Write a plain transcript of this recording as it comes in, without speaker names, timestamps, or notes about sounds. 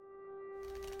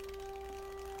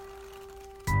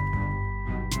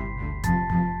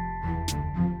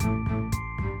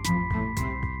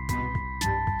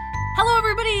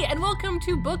and welcome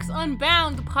to Books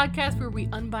Unbound, the podcast where we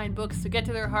unbind books to get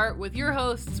to their heart with your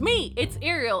hosts, me, it's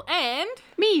Ariel, and...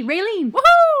 me, Raylene.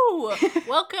 Woohoo!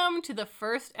 Welcome to the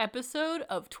first episode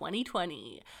of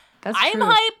 2020. I'm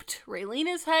hyped. Raylene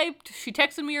is hyped. She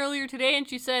texted me earlier today and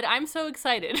she said, I'm so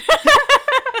excited.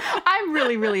 I'm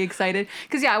really, really excited.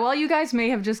 Because, while you guys may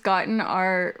have just gotten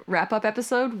our wrap-up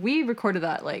episode, we recorded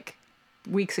that,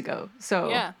 weeks ago. So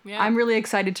yeah. I'm really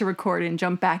excited to record and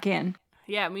jump back in.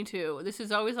 Yeah, me too. This is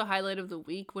always a highlight of the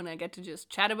week when I get to just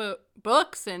chat about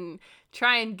books and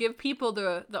try and give people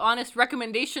the honest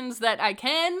recommendations that I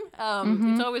can.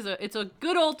 It's a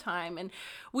good old time. And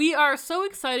we are so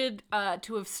excited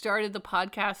to have started the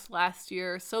podcast last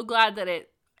year. So glad that it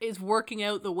is working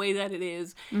out the way that it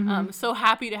is. So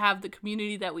happy to have the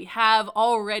community that we have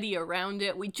already around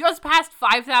it. We just passed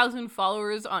 5,000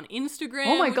 followers on Instagram.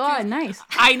 Oh my God, nice.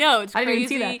 I know, it's crazy. I didn't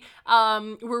see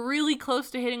that. We're really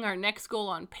close to hitting our next goal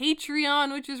on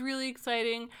Patreon, which is really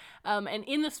exciting. And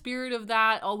in the spirit of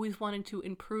that, always wanted to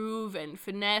improve and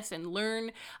finesse and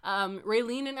learn.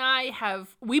 Raylene and I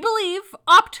have, we believe,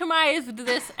 optimized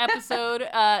this episode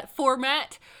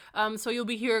format. So you'll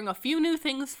be hearing a few new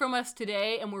things from us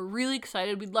today, and we're really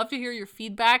excited. We'd love to hear your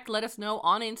feedback. Let us know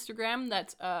on Instagram.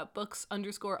 That's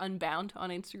books_unbound on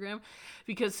Instagram,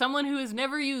 because someone who has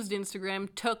never used Instagram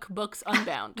took Books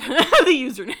Unbound, the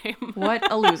username. What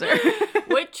a loser.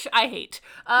 Which I hate.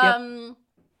 Yep.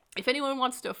 If anyone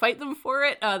wants to fight them for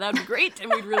it, that'd be great, and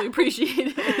we'd really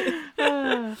appreciate it.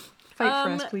 Fight for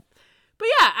us, please. But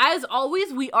yeah, as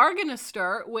always, we are going to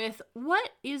start with, what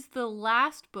is the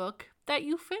last book that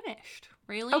you finished,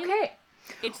 Raylene? Okay.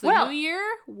 It's the new year.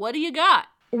 What do you got?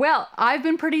 Well, I've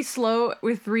been pretty slow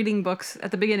with reading books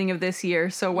at the beginning of this year,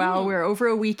 so while we're over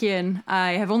a week in,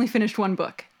 I have only finished one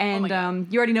book, and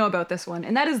you already know about this one,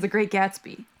 and that is The Great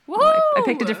Gatsby. Woo! I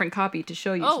picked a different copy to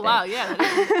show you today. Wow, yeah,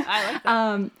 I like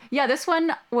that. This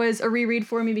one was a reread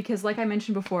for me because, like I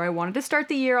mentioned before, I wanted to start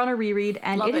the year on a reread,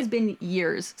 and it has been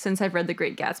years since I've read The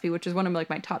Great Gatsby, which is one of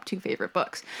my top 2 favorite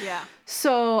books. Yeah.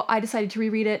 So I decided to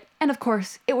reread it, and of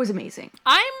course, it was amazing.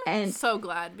 I'm so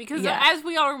glad, because as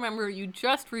we all remember, you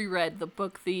just reread The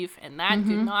Book Thief, and that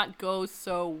did not go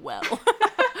so well.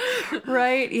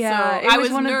 Right? Yeah. So I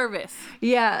was nervous.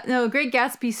 Great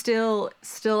Gatsby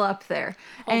still up there.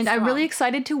 And I'm really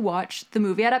excited to watch the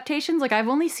movie adaptations. I've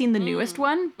only seen the newest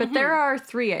one, but there are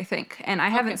 3, I think. And I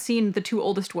haven't seen the 2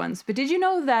 oldest ones. But did you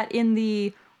know that in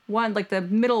the one, the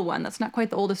middle one, that's not quite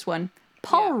the oldest one,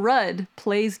 Paul Rudd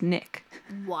plays Nick?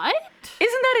 What?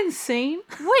 Isn't that insane?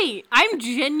 Wait, I'm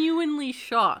genuinely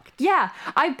shocked. Yeah,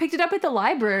 I picked it up at the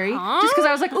library just because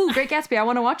I was like, ooh, Great Gatsby, I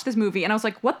want to watch this movie. And I was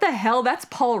like, what the hell? That's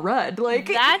Paul Rudd.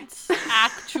 That's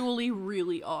actually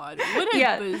really odd. What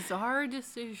a bizarre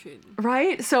decision.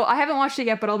 Right? So I haven't watched it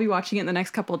yet, but I'll be watching it in the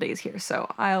next couple of days here.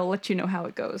 So I'll let you know how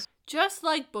it goes. Just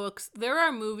like books, there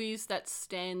are movies that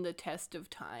stand the test of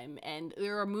time, and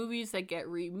there are movies that get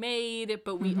remade,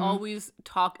 but we always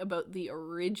talk about the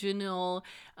original,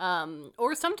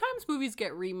 or sometimes movies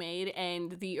get remade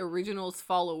and the originals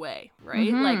fall away,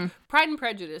 right? Like Pride and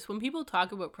Prejudice. When people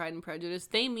talk about Pride and Prejudice,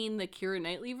 they mean the Keira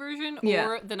Knightley version or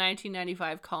the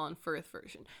 1995 Colin Firth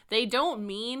version. They don't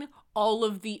mean all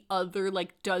of the other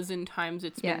dozen times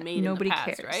it's been made in the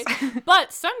past, cares. Right?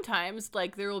 But sometimes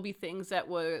there will be things that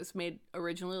was made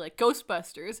originally, like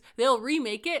Ghostbusters. They'll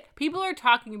remake it. People are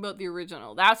talking about the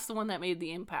original. That's the one that made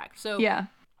the impact. So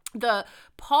the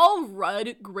Paul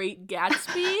Rudd Great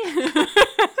Gatsby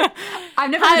I've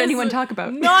never heard anyone talk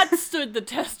about. Not stood the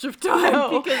test of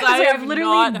time because I have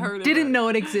literally not heard of it. Didn't know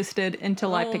it existed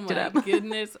until I picked it up. Oh my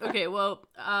goodness. Okay, well,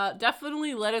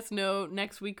 definitely let us know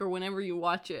next week or whenever you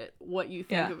watch it what you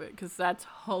think of it, because that's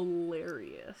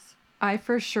hilarious. I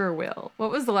for sure will.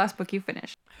 What was the last book you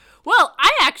finished? Well, I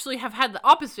actually have had the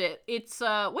opposite. It's,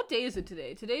 what day is it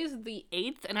today? Today is the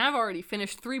 8th, and I've already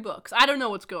finished 3 books. I don't know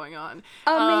what's going on.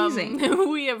 Amazing.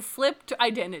 We have flipped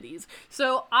identities.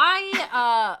 So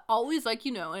I always,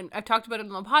 and I've talked about it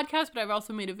on the podcast, but I've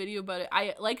also made a video about it.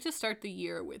 I like to start the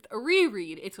year with a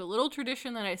reread. It's a little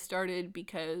tradition that I started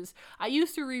because I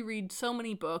used to reread so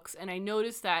many books, and I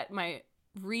noticed that my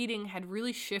reading had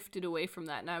really shifted away from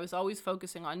that, and I was always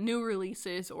focusing on new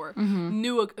releases or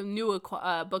new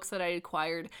books that I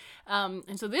acquired.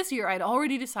 And so this year I'd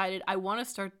already decided I want to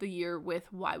start the year with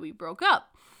Why We Broke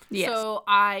Up. Yes. So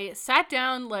I sat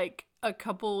down a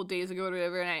couple days ago or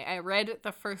whatever, and I read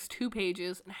the first 2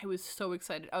 pages, and I was so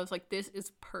excited. I was like, this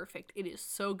is perfect. It is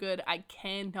so good. I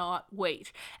cannot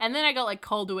wait. And then I got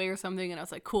called away or something, and I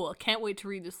was like, cool, I can't wait to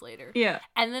read this later. Yeah.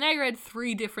 And then I read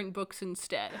 3 different books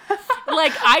instead.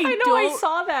 I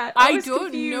saw that. I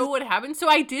don't know what happened. So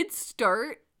I did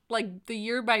start like the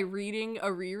year by reading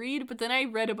a reread, but then I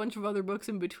read a bunch of other books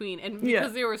in between, and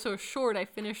because they were so short, I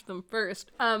finished them first.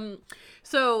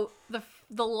 So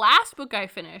the last book I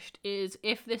finished is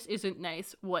If This Isn't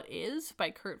Nice, What Is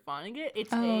by Kurt Vonnegut.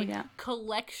 It's a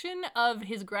collection of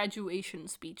his graduation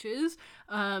speeches.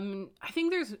 I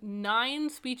think there's 9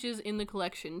 speeches in the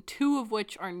collection, 2 of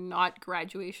which are not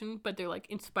graduation, but they're like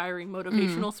inspiring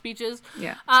motivational speeches.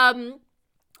 Yeah.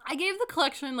 I gave the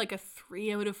collection like a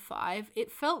 3 out of 5.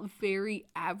 It felt very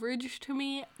average to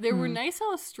me. There were nice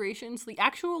illustrations. The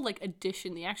actual like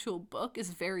edition, the actual book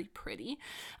is very pretty.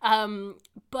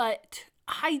 But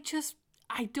I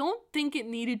don't think it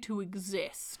needed to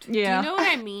exist. Yeah. Do you know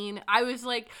what I mean? I was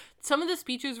like, some of the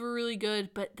speeches were really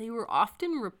good, but they were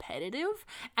often repetitive.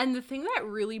 And the thing that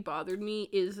really bothered me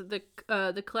is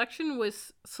the collection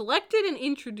was selected and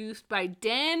introduced by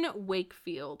Dan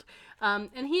Wakefield.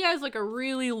 And he has like a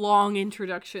really long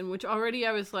introduction, which already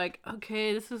I was like,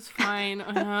 okay, this is fine.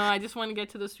 I just want to get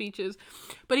to the speeches.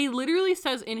 But he literally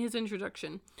says in his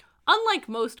introduction, unlike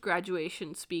most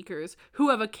graduation speakers who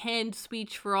have a canned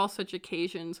speech for all such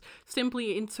occasions,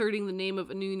 simply inserting the name of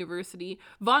a new university,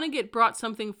 Vonnegut brought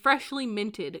something freshly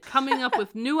minted, coming up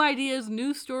with new ideas,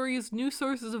 new stories, new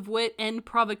sources of wit, and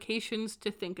provocations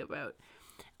to think about.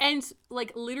 And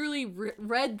like literally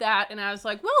read that, and I was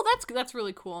like, well, that's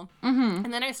really cool. Mm-hmm.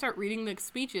 And then I start reading the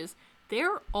speeches.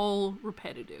 They're all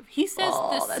repetitive. He says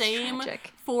the same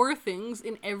tragic. 4 things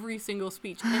in every single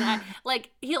speech. And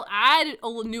he'll add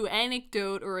a new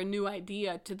anecdote or a new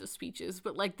idea to the speeches,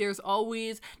 but like there's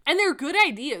always, and they're good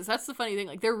ideas. That's the funny thing.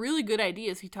 Like they're really good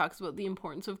ideas. He talks about the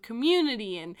importance of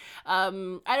community and I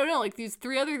don't know, like these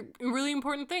 3 other really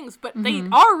important things, but they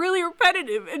are really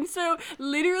repetitive. And so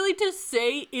literally to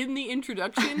say in the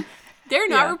introduction, they're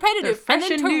not repetitive. They're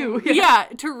fresh and new.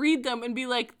 To read them and be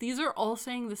like, these are all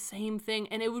saying the same thing.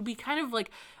 And it would be kind of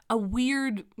like a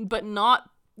weird but not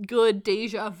good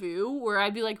deja vu where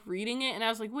I'd be like reading it and I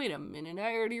was like, wait a minute,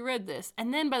 I already read this.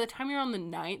 And then by the time you're on the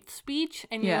 9th speech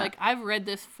and you're like, I've read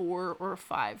this 4 or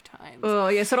 5 times. Oh,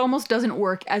 yes, it almost doesn't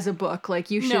work as a book. Like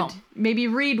you should maybe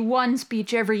read 1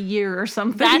 speech every year or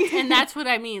something. That's what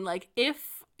I mean. Like if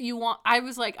you want, I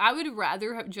was like, I would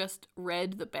rather have just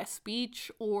read the best speech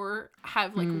or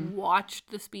have like watched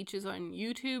the speeches on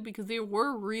YouTube because they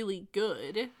were really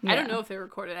good. Yeah. I don't know if they're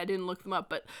recorded. I didn't look them up,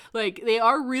 but like they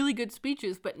are really good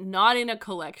speeches, but not in a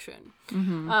collection.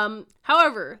 Mm-hmm.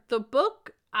 However,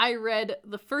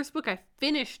 the first book I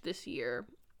finished this year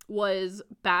was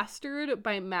Bastard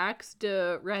by Max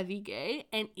de Raviguet,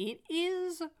 and it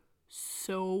is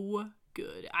so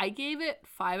good. I gave it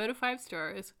 5 out of 5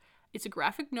 stars. It's a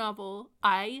graphic novel.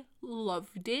 I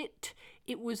loved it.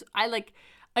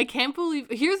 I can't believe,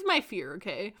 here's my fear,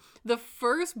 okay? The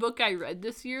first book I read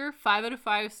this year, 5 out of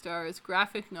 5 stars,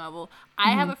 graphic novel,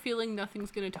 I have a feeling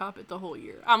nothing's going to top it the whole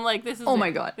year. I'm like, this is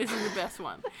my God. This is the best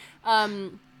one.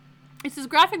 It's this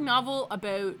graphic novel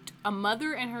about a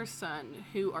mother and her son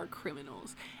who are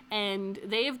criminals. And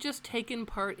they have just taken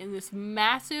part in this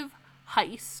massive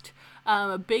heist,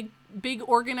 a big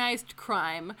organized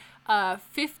crime.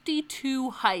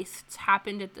 52 heists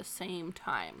happened at the same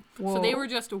time. Whoa. So they were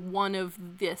just one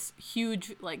of this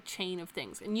huge like chain of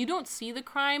things. And you don't see the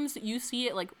crimes, you see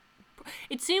it like,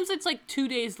 it seems it's like 2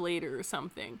 days later or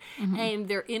something. Mm-hmm. And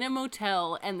they're in a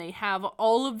motel and they have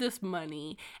all of this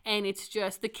money and it's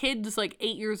just, the kid's like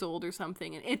 8 years old or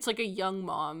something. And it's like a young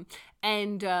mom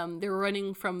and they're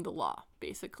running from the law,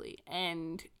 basically.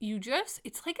 And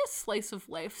it's like a slice of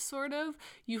life, sort of.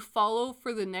 You follow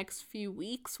for the next few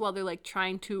weeks while they're like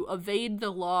trying to evade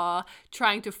the law,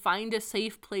 trying to find a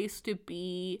safe place to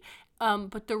be.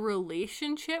 But the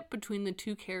relationship between the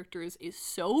 2 characters is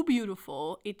so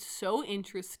beautiful. It's so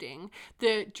interesting.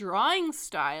 The drawing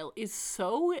style is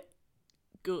so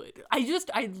good.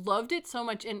 I loved it so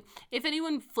much. And if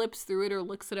anyone flips through it or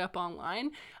looks it up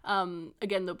online,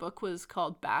 again, the book was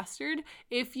called Bastard.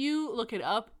 If you look it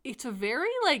up, it's a very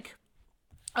like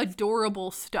adorable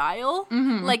style.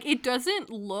 Mm-hmm. Like it doesn't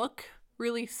look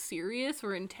really serious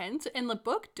or intense, and the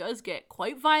book does get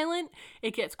quite violent.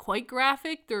 It gets quite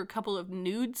graphic. There are a couple of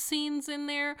nude scenes in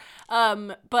there,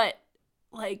 but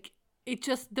like it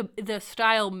just the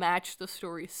style matched the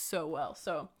story so well.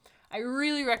 So I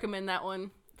really recommend that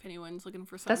one if anyone's looking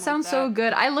for something. That sounds so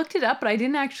good. I looked it up, but I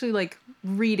didn't actually like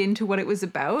read into what it was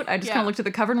about. I just kind of looked at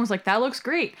the cover and was like, that looks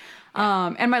great.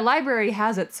 Yeah. And my library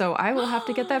has it, so I will have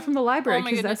to get that from the library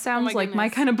because that sounds like my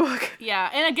kind of book. Yeah,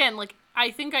 and again, like I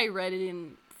think I read it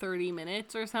in 30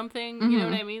 minutes or something. Mm-hmm. You know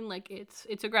what I mean? Like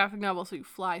it's a graphic novel, so you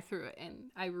fly through it,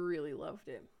 and I really loved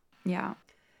it. Yeah.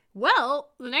 Well,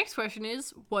 the next question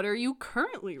is, what are you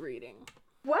currently reading?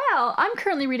 Well, I'm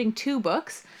currently reading 2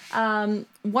 books. One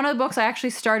of the books I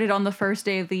actually started on the first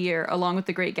day of the year, along with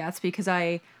The Great Gatsby, because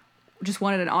I just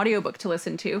wanted an audiobook to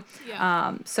listen to.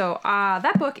 Yeah. So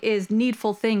that book is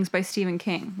Needful Things by Stephen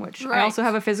King, which I also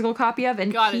have a physical copy of,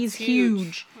 and God, he's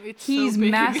huge. He's so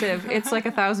big. massive. It's like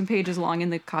 1,000 pages long in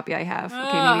the copy I have. Okay,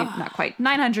 maybe not quite.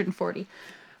 940.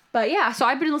 But yeah, so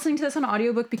I've been listening to this on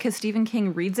audiobook because Stephen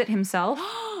King reads it himself,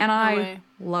 and I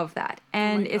love that.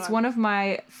 And it's one of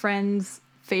my friend's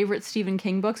favorite Stephen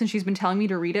King books, and she's been telling me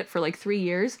to read it for like 3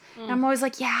 years. And I'm always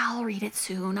like, yeah, I'll read it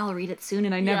soon,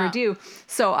 and I never do.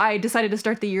 So I decided to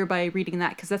start the year by reading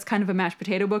that because that's kind of a mashed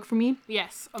potato book for me.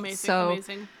 Yes, amazing,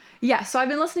 amazing. Yeah, so I've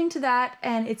been listening to that,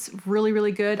 and it's really,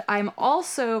 really good. I'm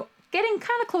also getting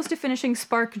kind of close to finishing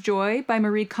Spark Joy by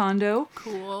Marie Kondo.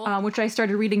 Cool. Which I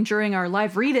started reading during our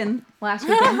live read-in last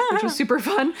weekend, which was super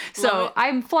fun. So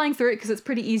I'm flying through it because it's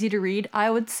pretty easy to read. I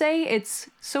would say it's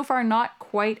so far not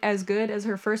quite as good as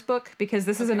her first book, because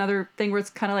this is another thing where it's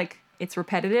kind of like, it's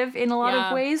repetitive in a lot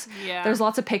of ways. Yeah. There's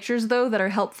lots of pictures, though, that are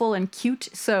helpful and cute.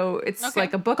 So it's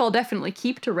like a book I'll definitely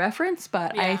keep to reference,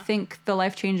 but I think The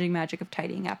Life-Changing Magic of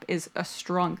Tidying Up is a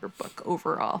stronger book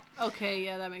overall. Okay,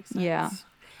 yeah, that makes sense. Yeah.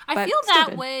 I feel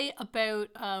that way about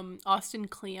Austin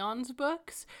Kleon's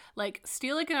books. Like,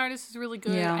 Steal Like an Artist is really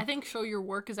good. Yeah. I think Show Your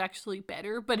Work is actually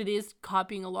better, but it is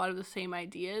copying a lot of the same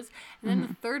ideas. And then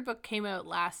the third book came out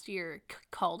last year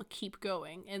called Keep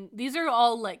Going. And these are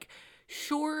all, like,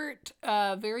 short,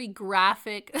 very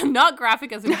graphic, not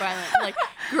graphic as in violent, like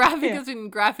graphic as in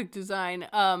graphic design,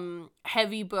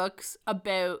 heavy books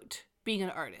about being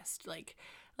an artist. Like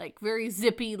very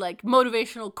zippy, like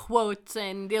motivational quotes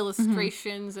and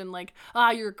illustrations and like,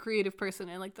 you're a creative person.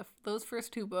 And like those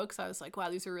first 2 books, I was like, wow,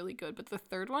 these are really good. But the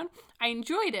third one, I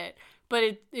enjoyed it, but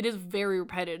it is very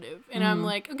repetitive. And I'm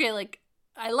like, okay, like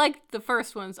I liked the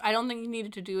first ones. I don't think you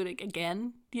needed to do it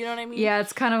again. Do you know what I mean? Yeah,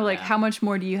 it's kind of like, how much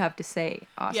more do you have to say,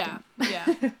 Austin? Yeah.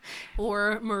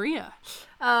 Or Maria.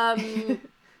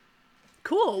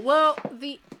 Cool. Well,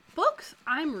 the books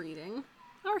I'm reading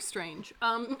are strange.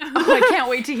 I can't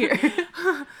wait to hear.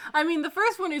 I mean, the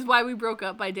first one is Why We Broke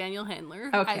Up by Daniel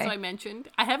Handler, as I mentioned.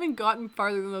 I haven't gotten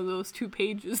farther than those 2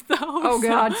 pages, though. Oh,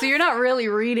 God. So you're not really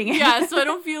reading it. Yeah, so I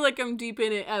don't feel like I'm deep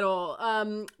in it at all.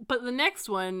 But the next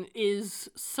one is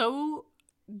so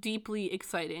deeply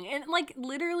exciting, and like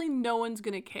literally no one's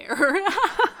gonna care.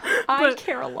 I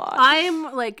care a lot.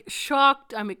 I'm like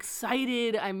shocked, I'm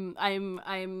excited,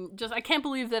 I'm just, I can't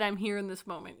believe that I'm here in this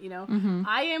moment, you know.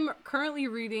 I am currently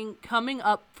reading Coming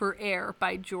Up for Air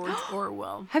by George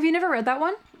Orwell. Have you never read that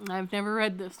one? I've never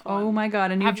read this one. Oh my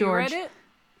God, a new George. Have you read it?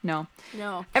 No.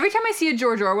 No. Every time I see a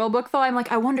George Orwell book, though, I'm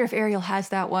like, I wonder if Ariel has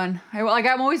that one.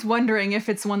 I'm always wondering if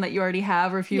it's one that you already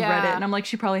have or if you've read it. And I'm like,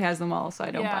 she probably has them all, so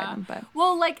I don't buy them. But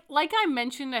well, like I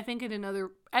mentioned, I think in another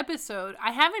episode,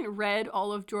 I haven't read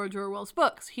all of George Orwell's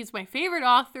books. He's my favorite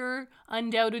author,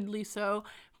 undoubtedly so.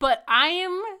 But I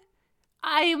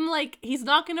am like, he's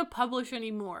not going to publish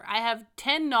anymore. I have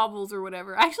 10 novels or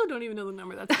whatever. I actually don't even know the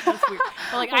number. That's weird.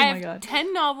 But like, I have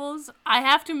 10 novels. I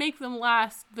have to make them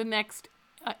last the next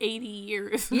 80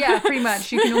 years. Yeah, pretty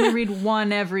much. You can only read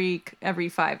one every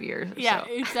 5 years or so.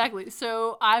 Exactly.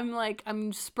 So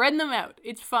I'm spreading them out.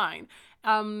 It's fine.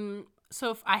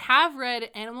 So if I have read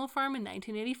Animal Farm in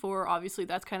 1984. Obviously,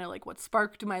 that's kind of like what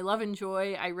sparked my love and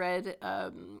joy. I read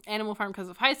Animal Farm because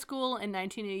of high school in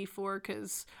 1984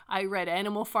 because I read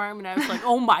Animal Farm and I was like,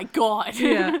 oh my God.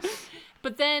 Yeah.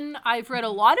 But then I've read a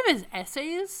lot of his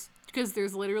essays because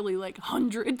there's literally like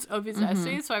hundreds of his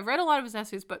essays. So I've read a lot of his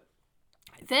essays, but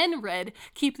then read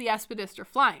Keep the Aspidistra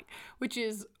Flying, which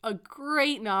is a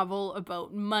great novel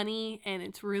about money, and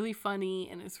it's really funny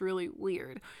and it's really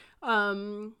weird.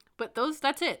 But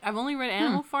that's it. I've only read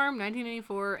Animal Farm,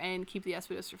 1984, and Keep the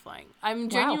Aspidistra Flying. I'm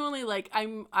genuinely like,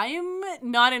 I am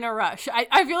not in a rush.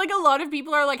 I feel like a lot of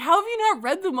people are like, how have you not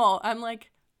read them all? I'm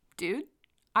like, dude,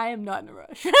 I am not in a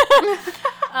rush.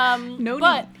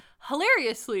 But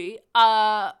hilariously,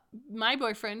 my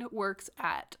boyfriend works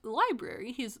at the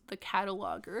library. He's the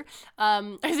cataloger.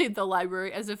 I say the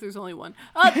library as if there's only one.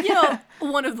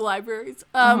 One of the libraries.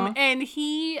 And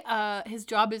his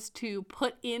job is to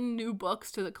put in new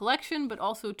books to the collection, but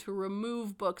also to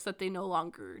remove books that they no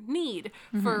longer need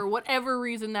for whatever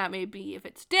reason that may be. If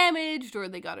it's damaged, or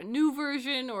they got a new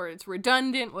version, or it's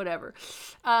redundant, whatever.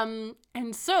 And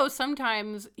so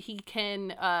sometimes he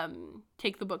can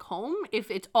take the book home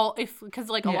because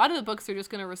a lot of the books are just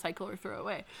going to recycle or throw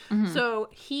away. So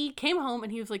he came home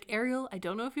and he was like, Ariel, I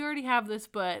don't know if you already have this,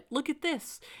 but look at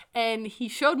this. And he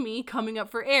showed me Coming Up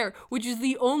for Air, which is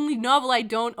the only novel I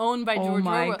don't own by George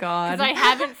Orwell. Oh my God. Because I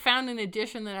haven't found an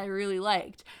edition that I really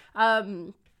liked.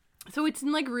 So it's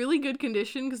in like really good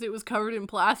condition because it was covered in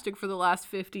plastic for the last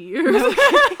 50 years.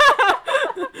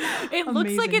 It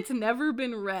looks like it's never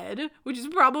been read, which is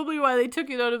probably why they took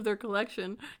it out of their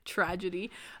collection.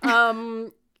 Tragedy.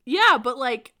 Yeah, but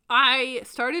like I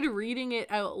started reading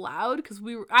it out loud because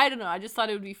I don't know, I just thought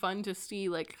it would be fun to see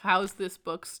like how's this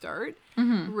book start.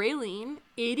 Raylene,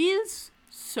 it is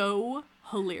so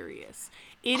hilarious.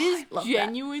 It is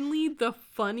genuinely the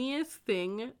funniest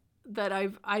thing that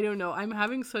I don't know, I'm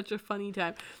having such a funny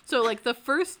time. So like the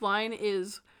first line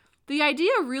is, the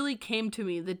idea really came to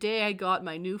me the day I got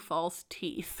my new false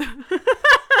teeth.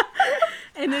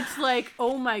 And it's like,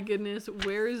 oh my goodness,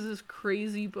 where is this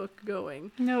crazy book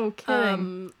going? No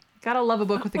kidding. Gotta love a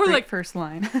book with a great first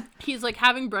line. He's like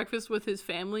having breakfast with his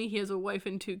family. He has a wife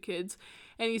and 2 kids.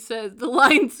 And he says, the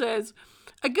line says,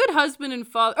 a good husband and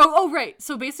father. Oh, right.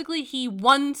 So basically he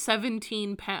won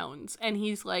 17 pounds and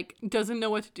he's like, doesn't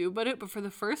know what to do about it. But for the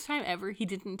first time ever, he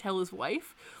didn't tell his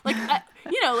wife. Like,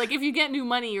 you know, like if you get new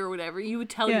money or whatever, you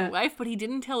would tell your wife, but he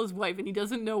didn't tell his wife and he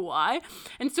doesn't know why.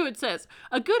 And so it says,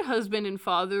 a good husband and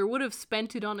father would have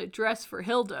spent it on a dress for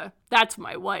Hilda. That's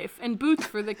my wife, and boots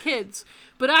for the kids.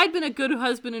 But I'd been a good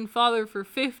husband and father for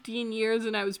 15 years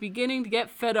and I was beginning to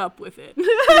get fed up with it.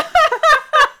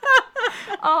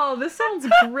 Oh, this sounds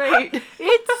great.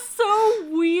 It's so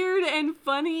weird and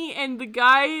funny, and the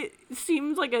guy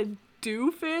seems like a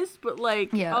doofus, but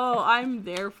like, oh, I'm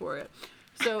there for it.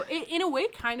 So it, in a way,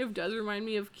 kind of does remind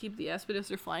me of Keep the Espadus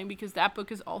Are Flying, because that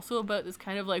book is also about this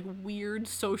kind of like weird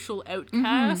social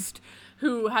outcast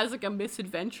who has like a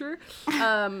misadventure.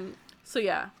 So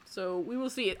yeah, so we will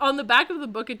see it. On the back of the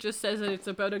book, it just says that it's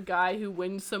about a guy who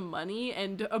wins some money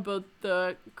and about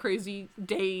the crazy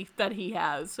day that he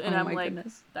has. And I'm like,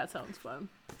 that sounds fun.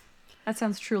 That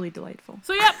sounds truly delightful.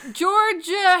 So yeah, George,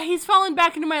 he's fallen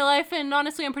back into my life, and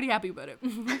honestly, I'm pretty happy about it.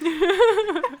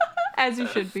 As you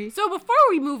should be. So before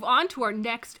we move on to our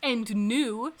next and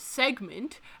new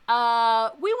segment, we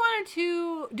wanted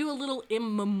to do a little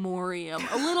in memoriam,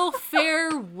 a little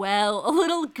farewell, a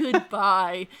little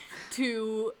goodbye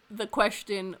to the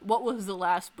question, what was the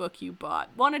last book you bought?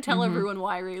 Want to tell everyone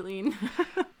why, Raylene?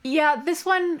 Yeah, this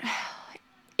one,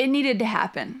 it needed to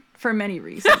happen for many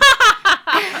reasons.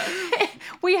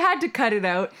 We had to cut it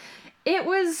out. It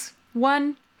was,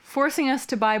 one, forcing us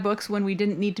to buy books when we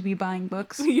didn't need to be buying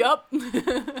books. Yup.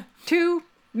 2,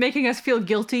 making us feel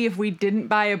guilty if we didn't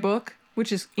buy a book,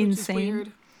 which is insane. Is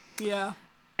weird. Yeah.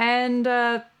 And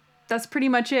that's pretty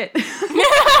much it.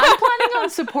 I'm planning on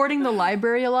supporting the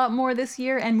library a lot more this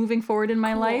year and moving forward in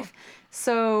my life.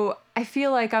 So I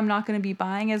feel like I'm not going to be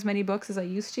buying as many books as I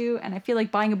used to. And I feel like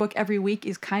buying a book every week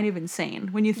is kind of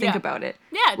insane when you think about it.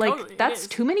 Yeah, like, totally. That's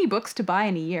too many books to buy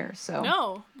in a year. So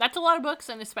no, that's a lot of books.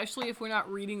 And especially if we're not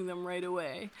reading them right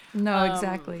away. No,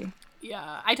 exactly.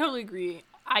 Yeah, I totally agree.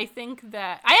 I think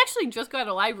that I actually just got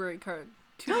a library card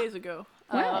 2 days ago.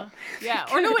 Wow. Yeah.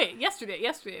 Or no, wait, yesterday.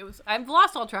 It was. I've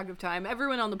lost all track of time.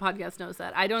 Everyone on the podcast knows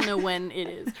that. I don't know when it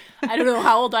is. I don't know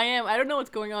how old I am. I don't know what's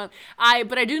going on.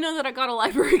 But I do know that I got a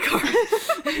library card.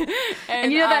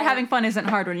 and you know that having fun isn't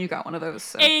hard when you got one of those.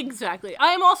 So. Exactly.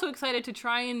 I am also excited to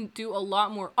try and do a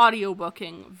lot more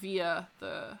audiobooking via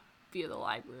the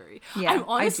library. Yeah, I'm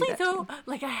honestly, though,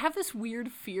 like, I have this weird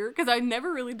fear, because I've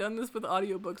never really done this with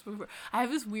audiobooks before. I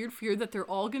have this weird fear that they're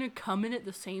all going to come in at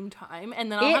the same time, and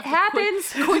then I'll have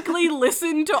to quickly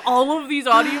listen to all of these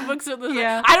audiobooks at the same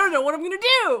time. I don't know what I'm going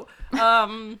to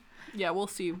do. Yeah, we'll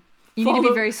see. You need to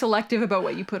be very selective about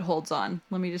what you put holds on.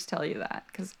 Let me just tell you that,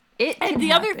 because and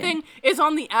the other thing is,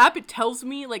 on the app, it tells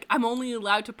me, like, I'm only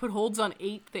allowed to put holds on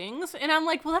 8 things. And I'm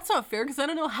like, well, that's not fair, because I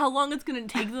don't know how long it's going to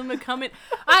take them to come in.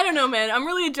 I don't know, man. I'm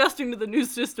really adjusting to the new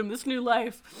system, this new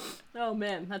life. Oh,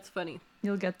 man, that's funny.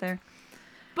 You'll get there.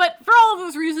 But for all of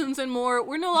those reasons and more,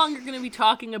 we're no longer going to be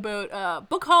talking about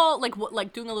book haul,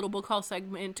 like doing a little book haul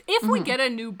segment. If we get a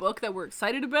new book that we're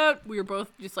excited about, we're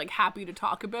both just, like, happy to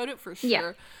talk about it, for sure.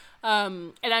 Yeah.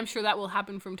 And I'm sure that will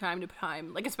happen from time to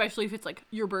time, like, especially if it's like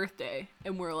your birthday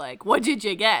and we're like, what did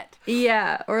you get?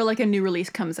 Yeah, or like a new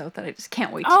release comes out that I just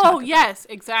can't wait to talk about. Yes,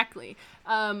 exactly.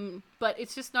 But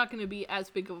it's just not going to be as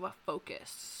big of a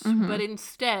focus. But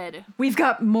instead, we've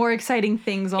got more exciting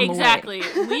things on the way. Exactly.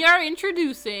 We are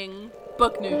introducing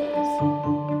book news.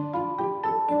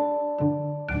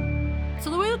 So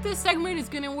the way that this segment is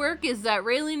going to work is that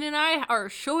Raylene and I are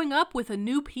showing up with a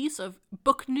new piece of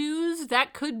book news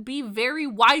that could be very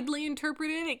widely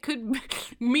interpreted. It could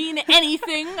mean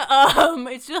anything.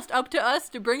 It's just up to us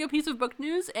to bring a piece of book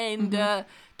news and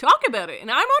talk about it.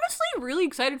 And I'm honestly really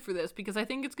excited for this because I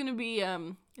think it's gonna be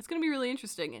really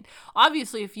interesting. And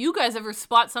obviously, if you guys ever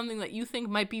spot something that you think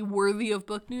might be worthy of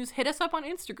book news, hit us up on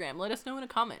Instagram. Let us know in a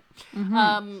comment,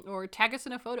 or tag us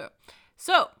in a photo.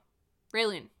 So,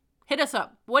 Raylene, hit us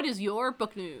up. What is your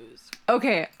book news?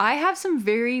 Okay, I have some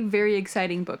very, very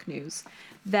exciting book news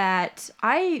that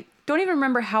I don't even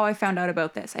remember how I found out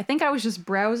about this. I think I was just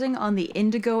browsing on the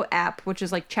Indigo app, which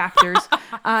is like Chapters.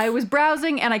 I was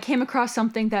browsing and I came across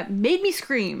something that made me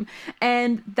scream.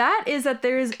 And that is that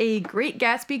there's a Great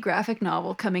Gatsby graphic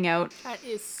novel coming out. That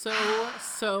is so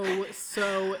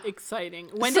exciting.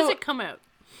 When does it come out?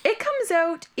 It comes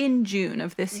out in June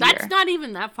of this year. That's not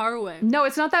even that far away. No,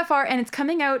 it's not that far, and it's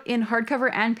coming out in hardcover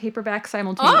and paperback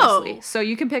simultaneously. So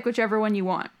you can pick whichever one you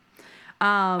want.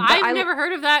 I've never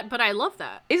heard of that, but I love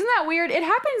that. Isn't that weird? It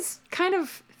happens kind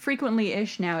of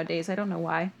frequently-ish nowadays. I don't know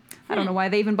why. I don't know why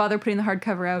they even bother putting the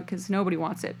hardcover out, because nobody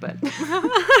wants it, but...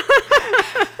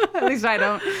 At least I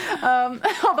don't.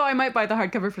 Although I might buy the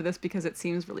hardcover for this because it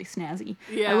seems really snazzy.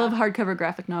 Yeah. I love hardcover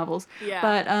graphic novels. Yeah.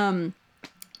 But,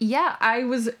 yeah, I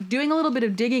was doing a little bit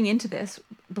of digging into this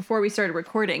before we started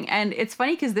recording, and it's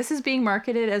funny because this is being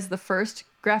marketed as the first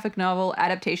graphic novel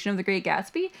adaptation of The Great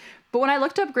Gatsby, but when I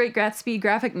looked up Great Gatsby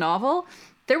graphic novel,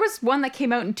 there was one that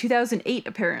came out in 2008,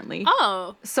 apparently.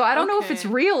 Oh. So I don't know if it's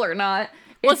real or not.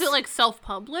 Was it like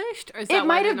self-published? Or is that it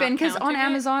might have been, because on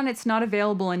Amazon it's not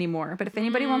available anymore. But if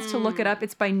anybody wants to look it up,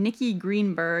 it's by Nikki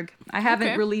Greenberg. I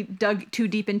haven't really dug too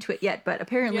deep into it yet, but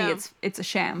apparently it's a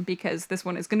sham because this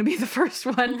one is going to be the first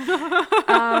one.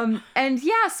 And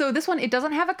yeah, so this one, it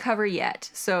doesn't have a cover yet,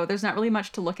 so there's not really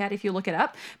much to look at if you look it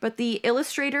up. But the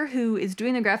illustrator who is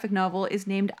doing the graphic novel is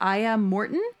named Aya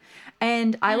Morton,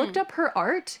 and I looked up her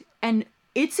art, and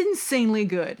it's insanely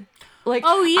good. Like,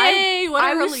 oh yay!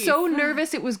 I was so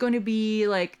nervous it was going to be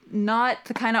like not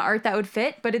the kind of art that would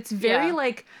fit, but it's very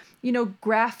like, you know,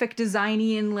 graphic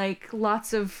designy and like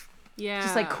lots of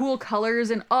just like cool colors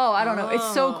and I don't know,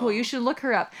 it's so cool. You should look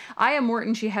her up. Aya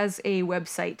Morton, she has a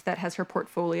website that has her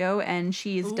portfolio, and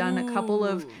she's done a couple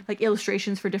of like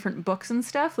illustrations for different books and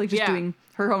stuff, like just doing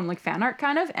her own like fan art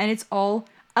kind of, and it's all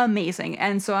amazing.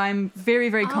 And so I'm very,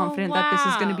 very confident that this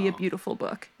is going to be a beautiful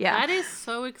book. Yeah. That is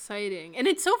so exciting. And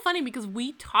it's so funny because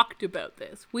we talked about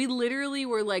this. We literally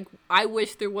were like, I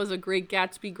wish there was a Great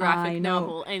Gatsby graphic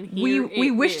novel. And here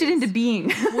we wished it into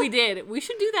being. We did. We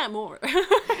should do that more.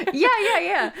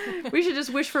 Yeah. We should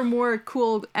just wish for more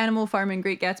cool Animal Farm and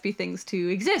Great Gatsby things to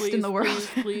exist in the world.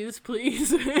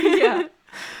 Please. Yeah.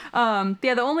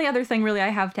 The only other thing really I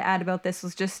have to add about this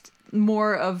was just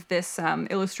more of this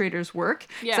illustrator's work.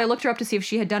 So I looked her up to see if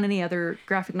she had done any other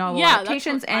graphic novel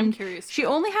adaptations, and she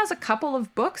only has a couple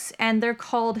of books, and they're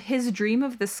called His Dream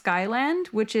of the Skyland,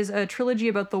 which is a trilogy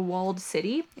about the walled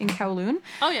city in Kowloon.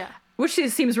 Oh yeah. Which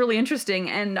seems really interesting,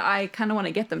 and I kind of want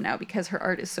to get them now because her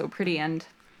art is so pretty, and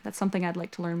that's something I'd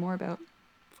like to learn more about.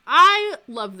 I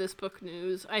love this book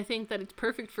news. I think that it's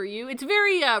perfect for you. It's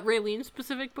very Raylene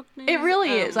specific book news. It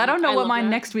really is. I don't know what mine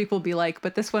next week will be like,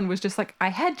 but this one was just like, I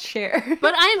had to share.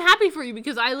 But I am happy for you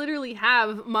because I literally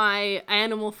have my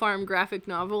Animal Farm graphic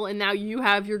novel, and now you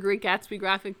have your Great Gatsby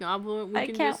graphic novel. I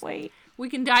can't wait. We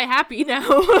can die happy now.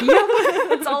 Yep,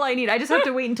 that's all I need. I just have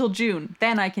to wait until June.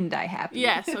 Then I can die happy.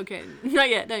 Yes, okay. Not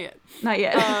yet.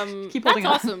 Keep holding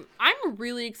on. That's awesome. I'm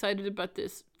really excited about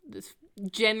this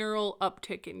general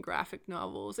uptick in graphic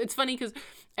novels. It's funny because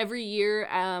every year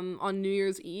on New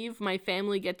Year's Eve, my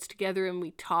family gets together and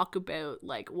we talk about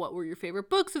like what were your favorite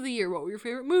books of the year, what were your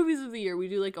favorite movies of the year. We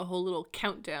do like a whole little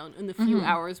countdown in the few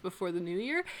hours before the new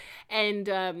year.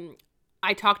 And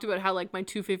I talked about how like my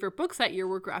two favorite books that year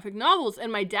were graphic novels,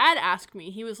 and my dad asked me,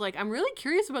 he was like, I'm really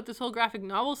curious about this whole graphic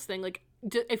novels thing. Like,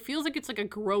 it feels like it's like a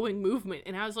growing movement.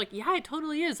 And I was like, yeah, it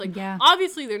totally is. Like,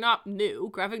 obviously they're not new.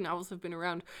 Graphic novels have been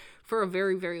around for a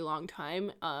very, very long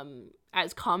time,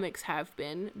 as comics have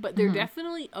been, but they're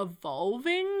definitely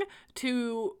evolving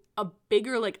to a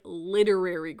bigger like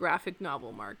literary graphic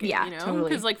novel market, you know? Totally.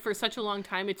 Because like for such a long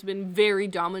time it's been very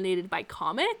dominated by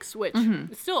comics, which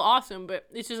is still awesome, but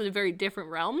it's just a very different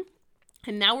realm.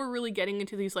 And now we're really getting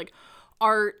into these like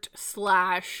art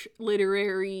 /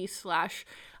 literary /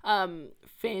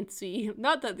 fancy,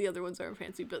 not that the other ones aren't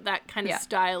fancy, but that kind of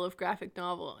style of graphic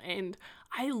novel, and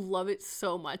I love it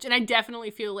so much. And I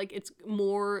definitely feel like it's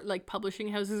more like publishing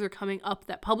houses are coming up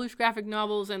that publish graphic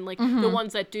novels, and like the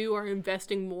ones that do are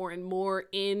investing more and more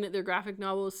in their graphic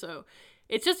novels. So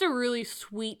it's just a really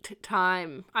sweet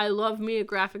time. I love me a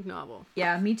graphic novel.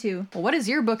 Yeah, me too. Well, what is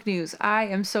your book news? I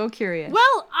am so curious.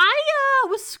 Well, I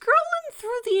was scrolling through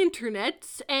the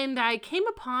internet and I came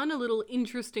upon a little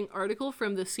interesting article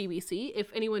from the CBC. If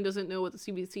anyone doesn't know what the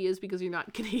CBC is because you're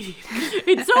not Canadian,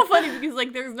 it's so funny because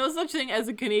like there's no such thing as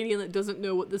a Canadian that doesn't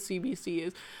know what the CBC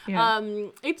is. Yeah.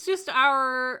 It's just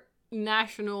our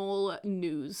national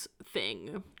news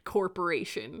thing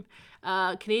corporation.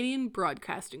 Canadian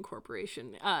Broadcasting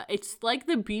Corporation. It's like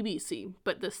the BBC,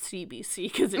 but the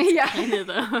CBC because it's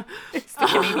Canada. It's the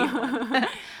Canadian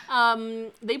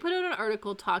one. They put out an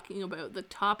article talking about the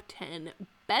top 10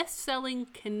 best-selling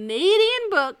Canadian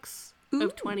books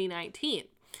of 2019.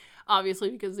 Obviously,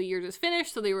 because the year just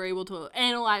finished, so they were able to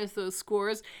analyze those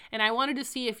scores. And I wanted to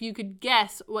see if you could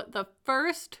guess what the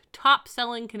first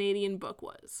top-selling Canadian book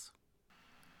was.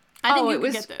 I think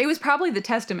it was probably The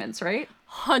Testaments, right?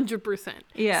 100%.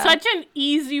 Yeah. Such an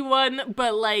easy one,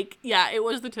 but like, yeah, it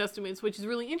was The Testaments, which is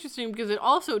really interesting because it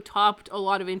also topped a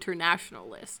lot of international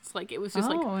lists. Like, it was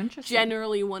just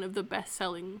generally one of the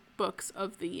best-selling books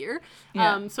of the year.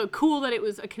 Yeah. So cool that it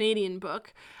was a Canadian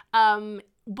book.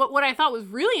 But what I thought was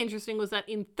really interesting was that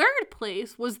in third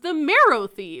place was The Marrow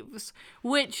Thieves,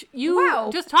 which you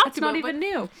just talked about. It's not even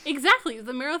new. Exactly.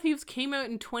 The Marrow Thieves came out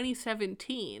in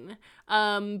 2017,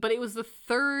 but it was the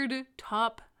third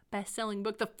top best-selling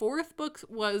book. The fourth book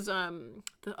was,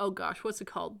 what's it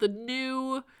called? The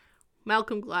new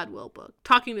Malcolm Gladwell book,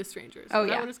 Talking to Strangers. Is that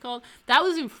what it's called? That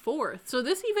was in fourth. So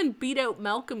this even beat out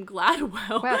Malcolm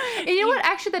Gladwell. Wow. And you know what?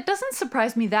 Actually, that doesn't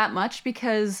surprise me that much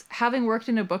because having worked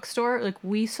in a bookstore, like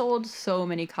we sold so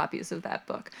many copies of that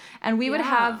book. And we would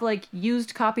have like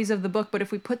used copies of the book, but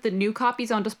if we put the new copies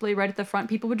on display right at the front,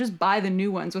 people would just buy the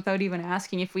new ones without even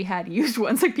asking if we had used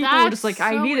ones. Like people were just like,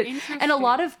 I need it. And a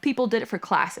lot of people did it for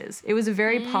classes. It was a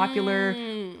very popular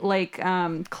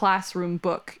classroom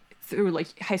book through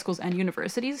like high schools and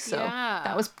universities, so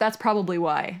that's probably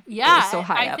why it was so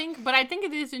high up. I think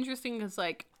it is interesting because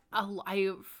like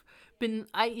I've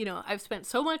spent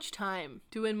so much time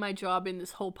doing my job in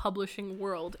this whole publishing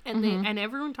world, and and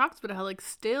everyone talks about how like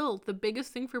still the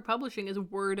biggest thing for publishing is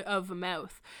word of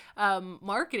mouth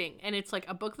marketing, and it's like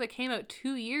a book that came out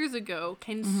 2 years ago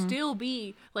can still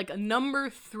be like a number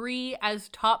 3 as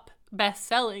top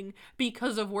best-selling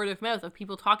because of word of mouth of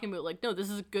people talking about like, no, this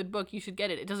is a good book, you should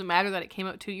get it. It doesn't matter that it came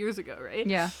out 2 years ago, right?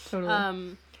 Yeah,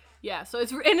 totally. So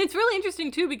it's really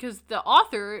interesting too because the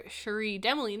author Cherie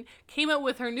Demeline came out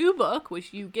with her new book,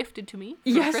 which you gifted to me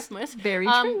for Christmas. Very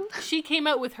true. She came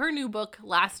out with her new book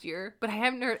last year, but I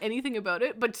haven't heard anything about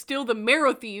it. But still, The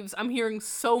Marrow Thieves, I'm hearing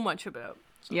so much about.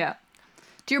 So. Yeah.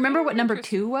 Do you remember what number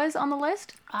 2 was on the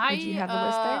list? Do you have the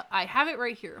list there? I have it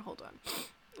right here. Hold on.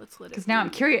 Let's let it. Because now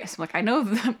I'm curious. I'm like, I know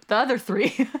the other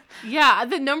 3. Yeah,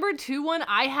 the number 2 one,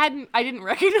 I didn't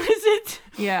recognize it.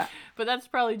 Yeah. But that's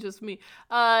probably just me.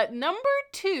 Number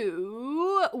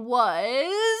 2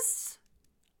 was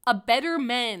A Better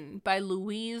Men by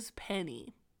Louise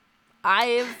Penny.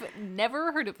 I've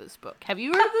never heard of this book. Have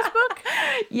you heard of this book?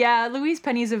 Yeah, Louise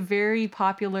Penny is a very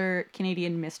popular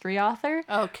Canadian mystery author.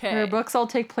 Okay. Her books all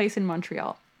take place in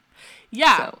Montreal.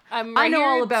 Yeah, so, I know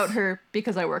all about her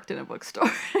because I worked in a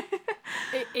bookstore.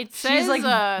 It says she's like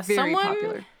very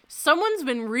popular. Someone's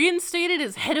been reinstated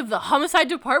as head of the homicide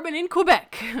department in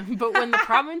Quebec. But when the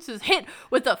province is hit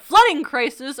with a flooding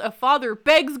crisis, a father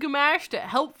begs Gamache to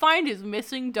help find his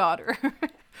missing daughter.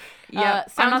 Yeah,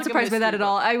 I'm not surprised by that at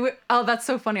all. Oh, that's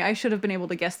so funny. I should have been able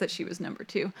to guess that she was number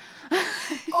 2.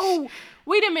 Oh,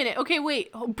 wait a minute. Okay, wait.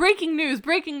 Breaking news.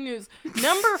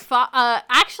 Number 5.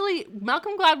 Actually,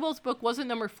 Malcolm Gladwell's book wasn't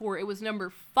number 4. It was number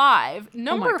 5.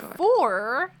 Number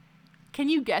 4. Can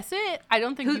you guess it? I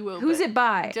don't think you will. Who's it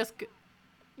by?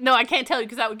 No, I can't tell you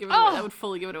because that would give it away. That would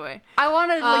fully give it away. I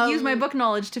want to use my book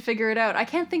knowledge to figure it out. I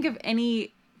can't think of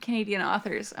any Canadian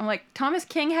authors. I'm like, Thomas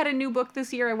King had a new book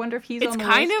this year. I wonder if he's on the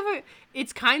list.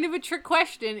 It's kind of a trick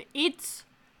question. It's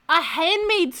A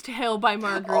Handmaid's Tale by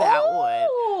Margaret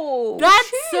Atwood.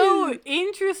 That's so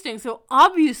interesting. So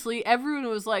obviously everyone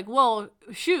was like, well,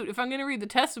 shoot, if I'm going to read the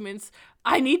Testaments,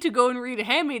 I need to go and read A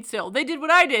Handmaid's Tale. They did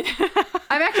what I did.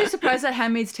 I'm actually surprised that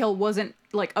Handmaid's Tale wasn't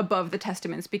like above the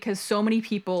Testaments because so many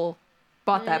people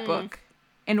bought that book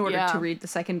in order to read the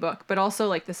second book. But also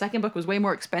like the second book was way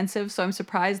more expensive, so I'm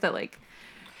surprised that like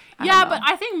but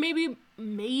I think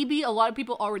maybe a lot of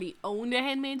people already owned A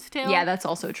Handmaid's Tale. Yeah, that's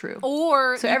also true.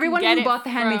 Or so everyone who bought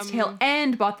The Handmaid's Tale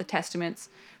and bought the Testaments,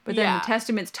 but then the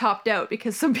Testaments topped out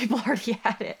because some people already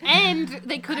had it. And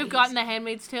they could have gotten The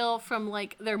Handmaid's Tale from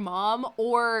like their mom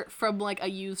or from like a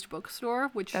used bookstore,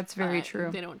 which that's very true.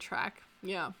 They don't track.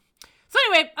 Yeah. So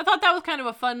anyway, I thought that was kind of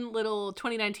a fun little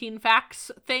 2019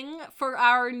 facts thing for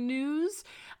our news.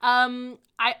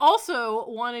 I also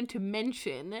wanted to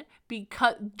mention,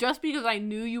 because I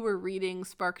knew you were reading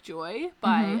Spark Joy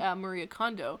by Maria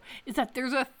Kondo, is that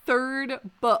there's a third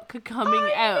book coming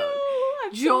out.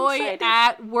 I'm Joy so excited.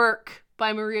 at Work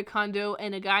by Maria Kondo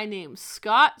and a guy named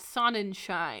Scott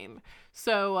Sonnenschein.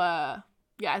 So,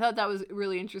 yeah, I thought that was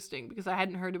really interesting because I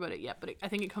hadn't heard about it yet, but I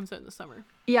think it comes out in the summer.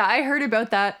 Yeah, I heard about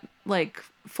that like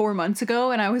 4 months ago,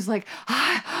 and I was like,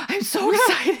 I'm so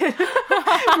excited.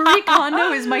 Marie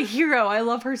Kondo is my hero. I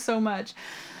love her so much.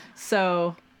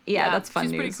 So, yeah, that's fun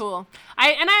she's news. Pretty cool.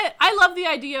 I love the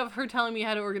idea of her telling me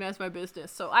how to organize my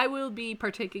business, so I will be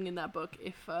partaking in that book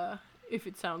if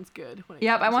it sounds good.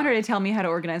 Yep, I want her to tell me how to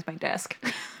organize my desk.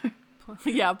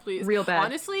 Yeah, please. Real bad.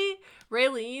 Honestly,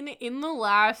 Raylene, in the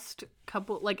last, I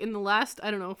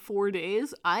don't know, 4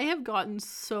 days, I have gotten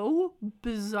so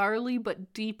bizarrely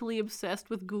but deeply obsessed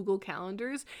with Google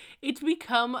Calendars. It's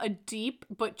become a deep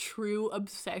but true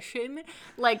obsession.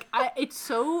 Like, it's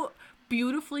so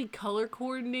beautifully color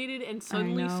coordinated and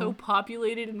suddenly so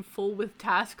populated and full with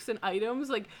tasks and items.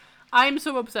 Like, I'm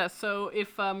so obsessed. So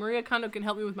if Maria Kondo can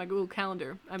help me with my Google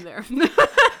Calendar, I'm there.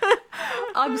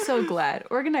 I'm so glad.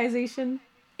 Organization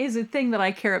is a thing that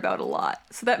I care about a lot.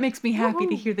 So that makes me happy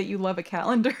to hear that you love a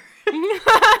calendar.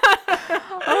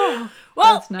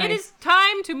 Well, nice. It is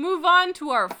time to move on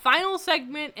to our final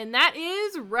segment, and that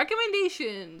is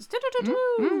recommendations.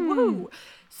 Woo-hoo.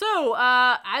 So,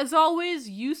 as always,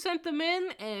 you sent them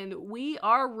in, and we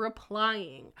are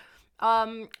replying.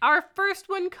 Our first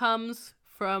one comes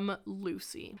from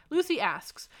Lucy. Lucy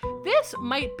asks, this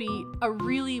might be a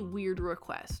really weird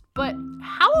request, but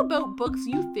how about books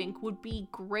you think would be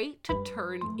great to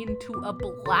turn into a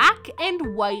black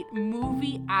and white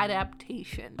movie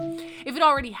adaptation? If it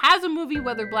already has a movie,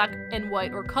 whether black and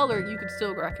white or color, you could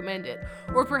still recommend it.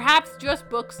 Or perhaps just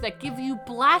books that give you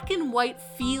black and white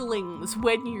feelings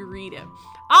when you read it.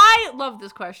 I love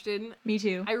this question. Me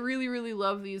too. I really, really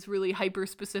love these really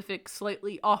hyper-specific,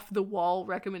 slightly off-the-wall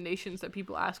recommendations that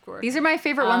people ask for. These are my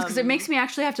favorite ones because it makes me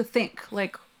actually have to think,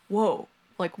 like, whoa,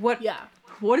 like what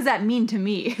does that mean to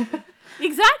me?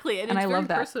 Exactly, and it's I very love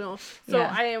that. personal. So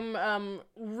I am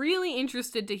really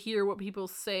interested to hear what people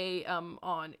say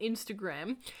on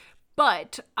Instagram.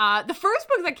 But the first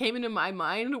book that came into my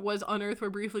mind was On Earth We're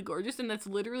Briefly Gorgeous, and that's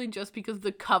literally just because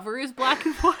the cover is black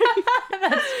and white.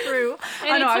 That's true.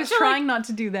 And I know, I was trying not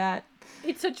to do that.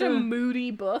 It's such a moody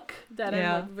book that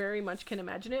I very much can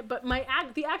imagine it. But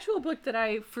the actual book that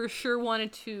I for sure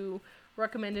wanted to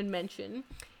recommend and mention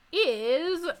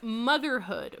is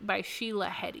Motherhood by Sheila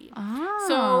Heti.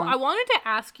 So I wanted to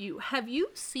ask you, have you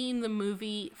seen the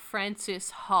movie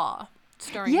Frances Ha,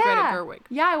 starring Greta Gerwig?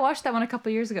 Yeah, I watched that one a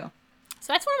couple years ago.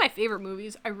 So that's one of my favorite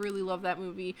movies. I really love that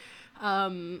movie.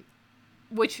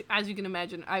 Which, as you can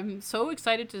imagine, I'm so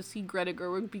excited to see Greta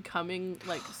Gerwig becoming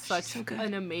like such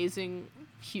an amazing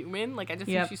human. Like, I just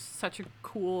think she's such a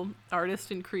cool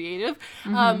artist and creative.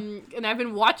 And I've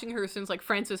been watching her since like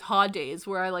Frances Ha days,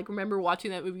 where I like remember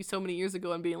watching that movie so many years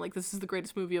ago and being like, this is the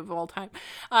greatest movie of all time.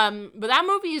 But that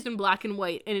movie is in black and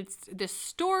white, and it's this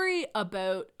story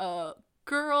about a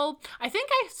girl. I think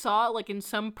I saw like in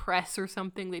some press or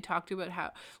something they talked about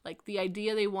how like the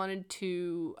idea they wanted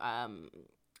to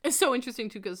it's so interesting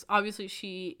too, because obviously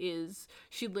she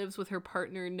lives with her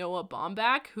partner Noah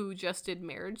Baumbach, who just did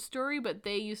Marriage Story, but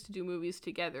they used to do movies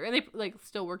together, and they like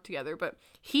still work together, but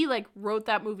he like wrote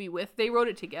that movie they wrote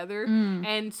it together.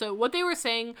 And so what they were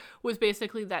saying was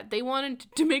basically that they wanted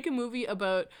to make a movie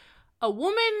about a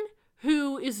woman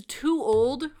who is too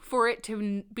old for it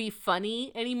to be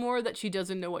funny anymore, that she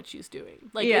doesn't know what she's doing.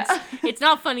 Like, it's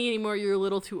not funny anymore. You're a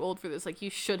little too old for this. Like,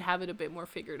 you should have it a bit more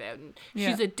figured out. And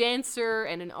she's a dancer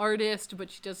and an artist,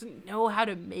 but she doesn't know how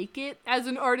to make it as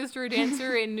an artist or a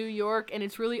dancer in New York. And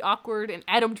it's really awkward. And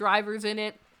Adam Driver's in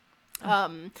it.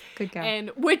 Good guy.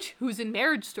 And who's in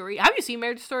Marriage Story? Have you seen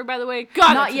Marriage Story, by the way?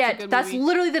 God, not yet. That's movie.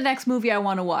 Literally the next movie I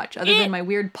want to watch, other than my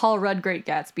weird Paul Rudd Great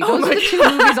Gatsby. Those are the two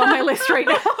movies on my list right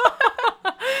now.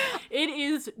 It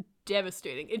is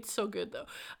devastating. It's so good though.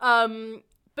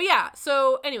 But yeah,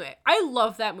 so anyway, I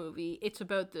love that movie. It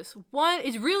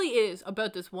really is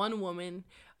about this one woman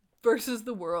versus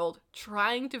the world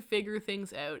trying to figure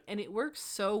things out, and it works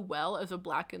so well as a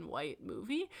black and white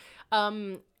movie.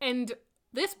 And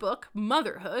this book,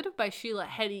 Motherhood by Sheila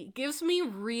Heti, gives me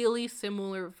really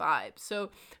similar vibes. So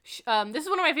this is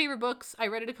one of my favorite books. I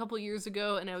read it a couple years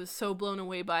ago, and I was so blown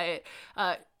away by it.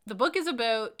 The book is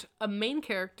about a main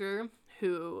character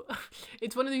who,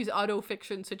 it's one of these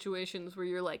auto-fiction situations where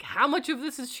you're like, how much of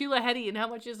this is Sheila Heti and how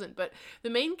much isn't? But the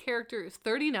main character is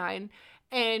 39,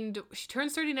 And she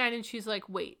turns 39 and she's like,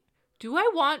 wait, do I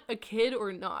want a kid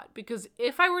or not? Because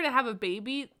if I were to have a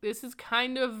baby, this is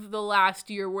kind of the last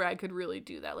year where I could really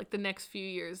do that. Like the next few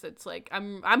years, it's like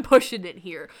I'm pushing it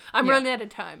here. I'm running out of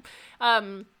time.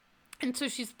 And so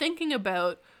she's thinking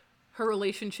about her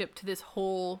relationship to this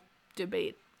whole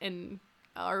debate and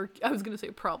I was gonna say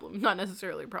problem, not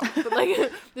necessarily a problem, but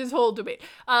like this whole debate.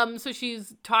 So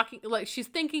she's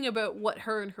thinking about what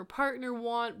her and her partner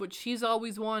want, what she's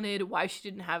always wanted, why she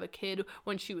didn't have a kid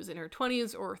when she was in her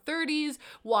 20s or 30s,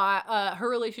 why her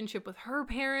relationship with her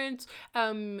parents.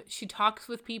 She talks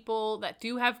with people that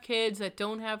do have kids, that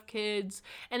don't have kids,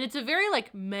 and it's a very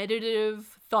like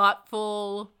meditative,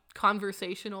 thoughtful,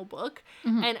 conversational book.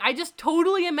 And I just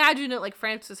totally imagine it like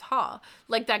Frances Ha,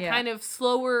 like that kind of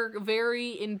slower,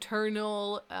 very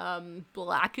internal,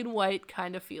 black and white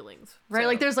kind of feelings, right? So,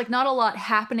 like there's like not a lot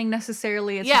happening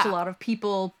necessarily, it's just a lot of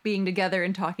people being together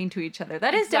and talking to each other.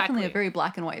 That is definitely a very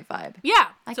black and white vibe.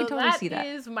 I can totally see that.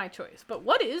 That is my choice, but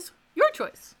what is your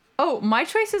choice? Oh, my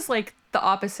choice is like the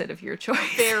opposite of your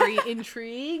choice. Very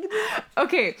intrigued.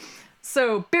 Okay,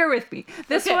 so bear with me.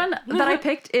 This one that I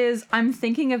picked is I'm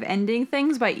Thinking of Ending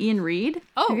Things by Ian Reid.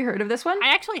 Oh. Have you heard of this one? I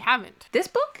actually haven't. This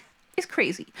book is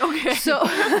crazy. Okay. So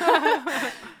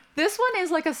this one is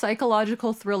like a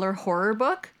psychological thriller horror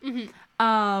book.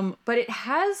 But it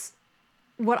has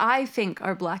what I think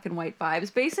are black and white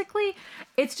vibes. Basically,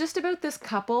 it's just about this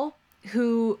couple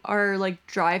who are like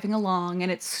driving along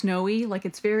and it's snowy, like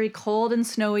it's very cold and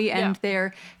snowy, and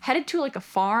they're headed to like a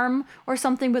farm or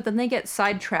something, but then they get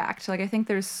sidetracked. Like I think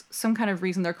there's some kind of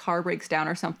reason their car breaks down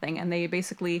or something, and they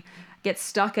basically get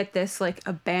stuck at this like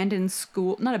abandoned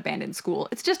school. Not abandoned school,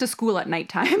 it's just a school at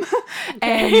nighttime.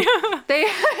 And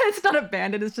it's not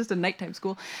abandoned, it's just a nighttime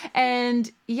school.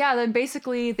 And yeah, then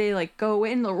basically they like go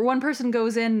in, one person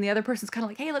goes in and the other person's kind of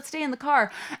like, hey, let's stay in the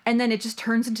car. And then it just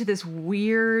turns into this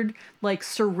weird like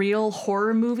surreal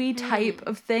horror movie type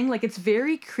of thing. Like it's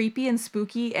very creepy and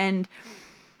spooky and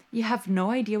you have no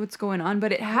idea what's going on,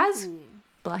 but it has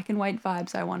black and white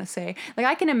vibes, I want to say. Like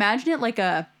I can imagine it like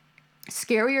a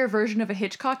scarier version of a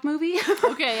Hitchcock movie.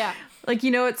 Okay, yeah. Like, you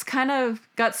know, it's kind of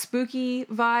got spooky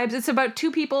vibes. It's about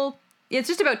two people. It's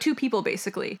just about two people,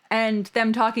 basically, and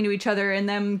them talking to each other and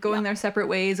them going their separate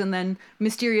ways and then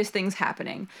mysterious things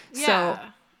happening. Yeah. So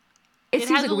it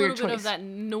seems like a weird choice. It has a little bit of that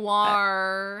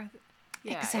noir.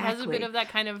 Exactly. It has a bit of that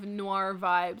kind of noir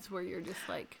vibes where you're just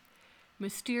like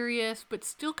mysterious, but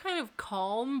still kind of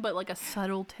calm, but like a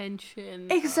subtle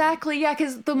tension. Exactly, yeah,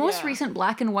 because the most recent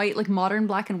black and white, like modern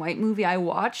black and white movie I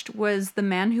watched was The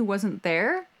Man Who Wasn't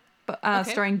There,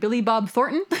 starring Billy Bob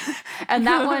Thornton. And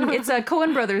that one, it's a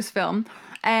Coen Brothers film,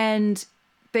 and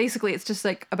basically it's just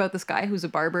like about this guy who's a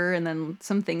barber, and then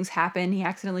some things happen, he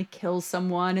accidentally kills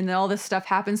someone, and then all this stuff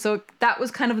happens. So that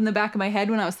was kind of in the back of my head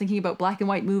when I was thinking about black and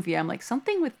white movie. I'm like,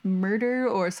 something with murder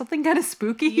or something kind of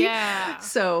spooky. Yeah.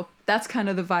 So that's kind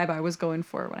of the vibe I was going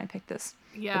for when I picked this.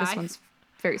 Yeah. But this one's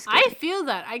very scary. I feel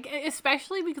that.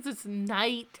 Especially because it's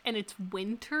night and it's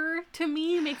winter, to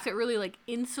me makes it really like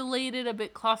insulated, a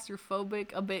bit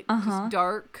claustrophobic, a bit just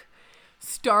dark,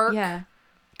 stark. Yeah.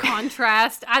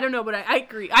 Contrast. I don't know, but I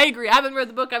agree. I haven't read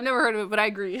the book. I've never heard of it, but I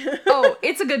agree. Oh,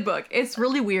 it's a good book. It's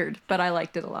really weird, but I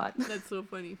liked it a lot. That's so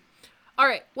funny. All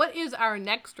right, what is our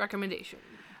next recommendation?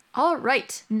 All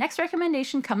right, next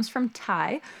recommendation comes from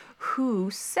Ty,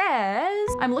 who says,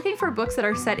 I'm looking for books that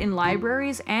are set in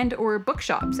libraries and or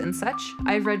bookshops and such.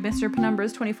 I've read Mr.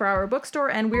 Penumbra's 24-Hour Bookstore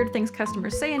and Weird Things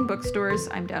Customers Say in Bookstores.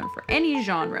 I'm down for any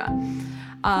genre.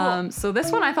 Cool. So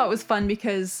this one I thought was fun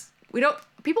because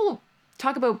people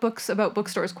talk about books about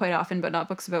bookstores quite often, but not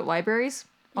books about libraries.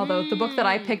 Although the book that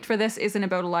I picked for this isn't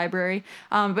about a library.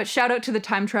 But shout out to The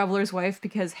Time Traveler's Wife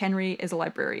because Henry is a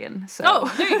librarian. So.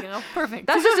 Oh, there you go. Perfect.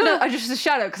 That's just a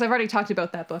shout out because I've already talked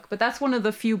about that book. But that's one of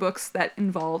the few books that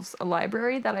involves a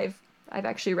library that I've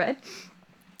actually read.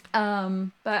 But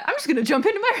I'm just going to jump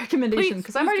into my recommendation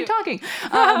because I'm already talking.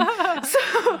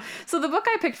 So the book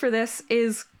I picked for this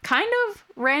is kind of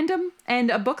random and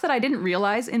a book that I didn't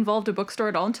realize involved a bookstore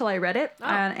at all until I read it. Oh.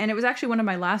 And it was actually one of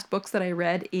my last books that I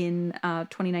read in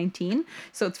 2019.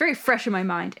 So it's very fresh in my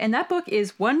mind. And that book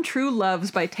is One True Loves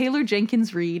by Taylor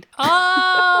Jenkins Reid.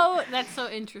 Oh, that's so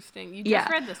interesting. You just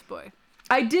read this boy.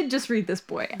 I did just read this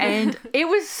boy, and it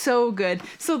was so good.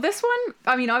 So this one,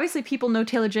 I mean, obviously people know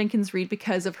Taylor Jenkins Reid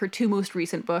because of her two most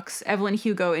recent books, Evelyn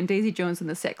Hugo and Daisy Jones and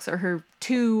the Six are her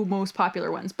two most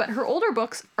popular ones. But her older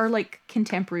books are like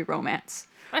contemporary romance.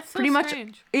 That's so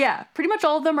strange. Yeah, pretty much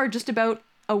all of them are just about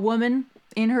a woman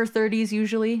in her 30s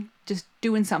usually, just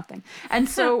doing something. And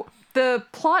so the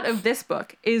plot of this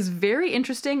book is very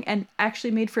interesting and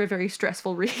actually made for a very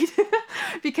stressful read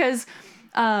because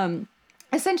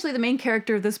essentially the main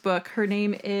character of this book, her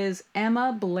name is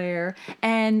Emma Blair,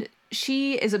 and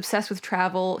she is obsessed with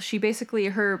travel. She basically,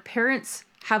 her parents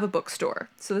have a bookstore.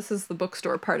 So this is the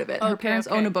bookstore part of it. Her parents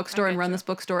own a bookstore and run this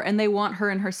bookstore, and they want her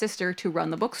and her sister to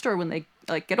run the bookstore when they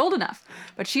like get old enough.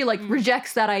 But she like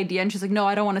rejects that idea, and she's like, no,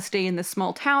 I don't want to stay in this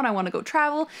small town. I want to go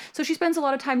travel. So she spends a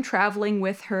lot of time traveling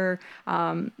with her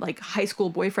like high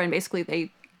school boyfriend. Basically, they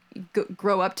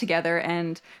grow up together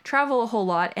and travel a whole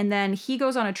lot, and then he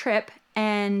goes on a trip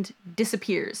and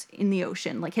disappears in the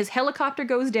ocean. Like his helicopter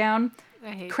goes down,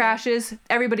 crashes,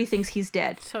 everybody thinks he's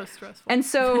dead. So stressful. And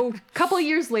so a couple of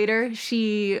years later,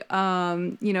 she,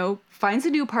 finds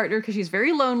a new partner because she's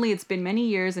very lonely. It's been many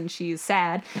years and she's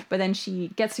sad. But then she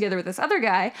gets together with this other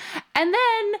guy. And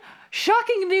then,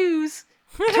 shocking news,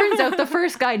 turns out the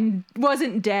first guy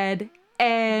wasn't dead.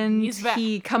 And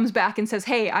he comes back and says,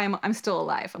 hey, I'm still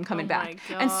alive. I'm coming back.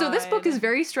 And so this book is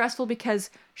very stressful because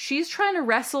she's trying to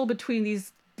wrestle between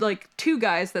these like two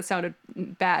guys. That sounded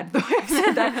bad the way I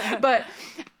said that, but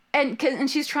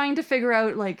and she's trying to figure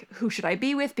out like, who should I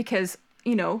be with, because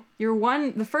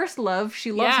the first love,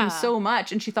 she loves him so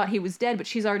much and she thought he was dead, but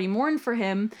she's already mourned for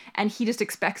him and he just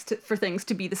expects for things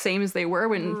to be the same as they were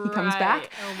when he comes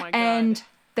back. Oh my God. And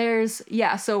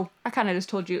so I kind of just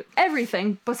told you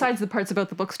everything besides the parts about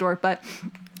the bookstore, but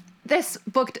this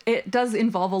book, it does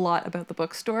involve a lot about the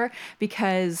bookstore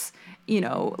because,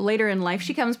 later in life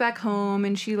she comes back home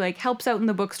and she like helps out in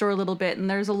the bookstore a little bit, and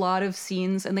there's a lot of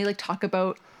scenes and they like talk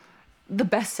about the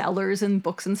bestsellers and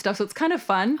books and stuff. So it's kind of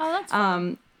fun. Oh, that's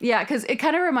fun. Yeah, because it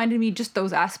kind of reminded me, just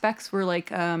those aspects were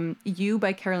like, You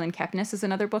by Carolyn Kepnes is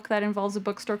another book that involves a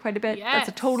bookstore quite a bit. Yes. That's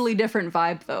a totally different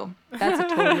vibe, though. That's a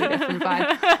totally different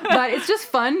vibe. But it's just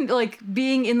fun, like,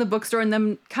 being in the bookstore and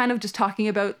them kind of just talking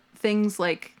about things,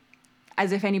 like,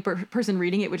 as if any person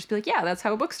reading it would just be like, yeah, that's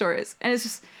how a bookstore is. And it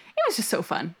was just so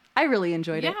fun. I really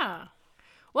enjoyed it. Yeah.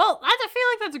 Well, I feel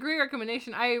like that's a great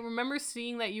recommendation. I remember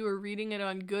seeing that you were reading it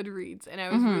on Goodreads, and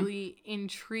I was really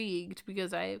intrigued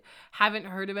because I haven't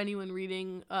heard of anyone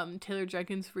reading Taylor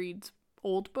Jenkins Reid's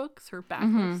old books, her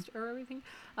backlist or everything.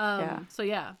 So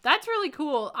yeah, that's really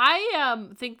cool. I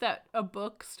think that a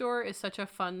bookstore is such a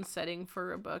fun setting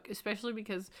for a book, especially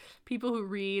because people who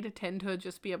read tend to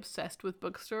just be obsessed with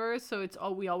bookstores. So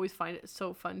we always find it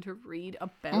so fun to read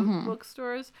about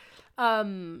bookstores.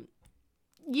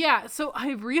 Yeah, so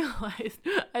I realized,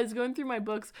 I was going through my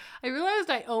books, I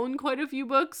realized I own quite a few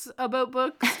books about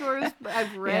bookstores, but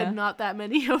I've read not that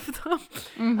many of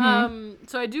them.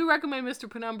 So I do recommend Mr.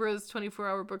 Penumbra's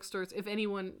 24-Hour Bookstores if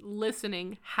anyone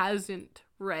listening hasn't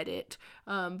read it.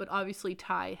 But obviously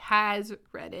Ty has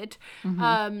read it.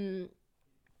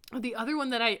 The other one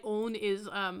that I own is,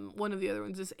 one of the other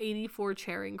ones is 84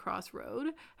 Charing Cross Road.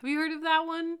 Have you heard of that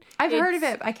one? I've heard of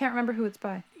it. I can't remember who it's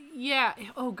by. Yeah.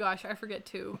 Oh gosh, I forget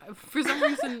too. For some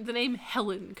reason, the name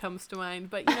Helen comes to mind,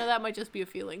 but that might just be a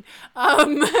feeling.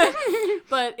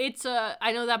 But it's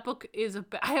I know that book is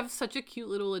I have such a cute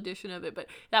little edition of it, but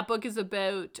that book is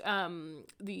about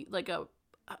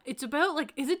it's about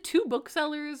like, is it two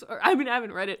booksellers, or I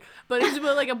haven't read it, but it's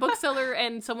about like a bookseller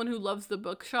and someone who loves the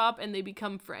bookshop, and they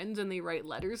become friends and they write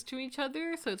letters to each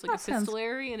other. So it's like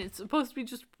epistolary, and it's supposed to be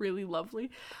just really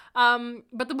lovely.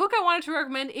 But the book I wanted to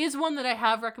recommend is one that I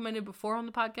have recommended before on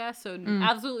the podcast, so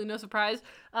absolutely no surprise.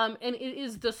 And it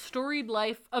is The Storied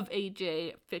Life of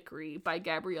A.J. Fikry by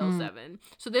Gabrielle Zevin.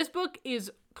 So this book is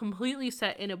completely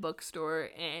set in a bookstore,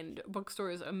 and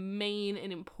bookstore is a main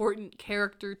and important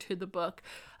character to the book.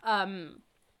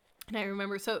 And I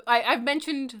remember, so I've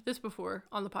mentioned this before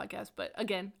on the podcast, but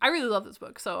again, I really love this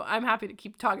book, so I'm happy to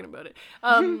keep talking about it.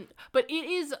 But it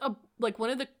is one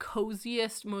of the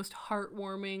coziest, most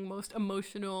heartwarming, most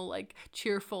emotional, like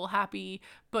cheerful, happy,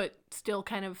 but still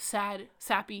kind of sad,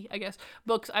 sappy, I guess,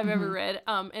 books I've ever read.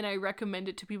 And I recommend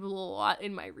it to people a lot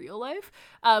in my real life.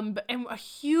 And a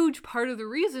huge part of the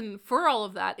reason for all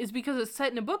of that is because it's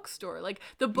set in a bookstore. Like,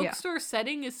 the bookstore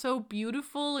setting is so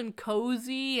beautiful and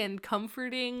cozy and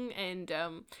comforting. And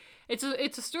it's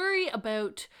a story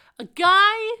about a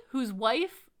guy whose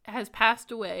wife has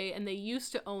passed away, and they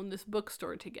used to own this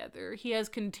bookstore together. He has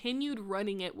continued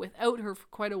running it without her for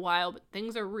quite a while, but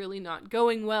things are really not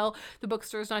going well. The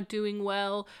bookstore's not doing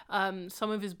well.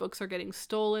 Some of his books are getting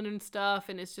stolen and stuff,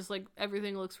 and it's just like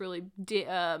everything looks really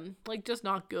just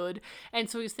not good. And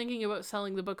so he's thinking about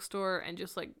selling the bookstore and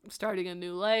just like starting a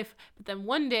new life. But then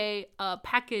one day a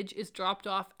package is dropped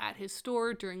off at his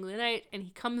store during the night, and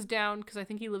he comes down, because I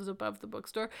think he lives above the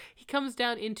bookstore. He comes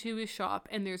down into his shop,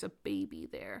 and there's a baby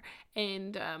there.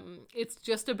 And it's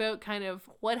just about kind of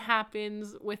what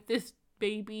happens with this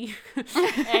baby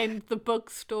and the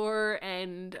bookstore,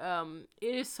 and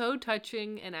it is so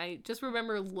touching, and I just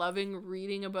remember loving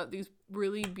reading about these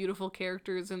really beautiful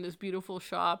characters in this beautiful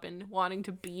shop and wanting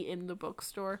to be in the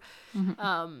bookstore.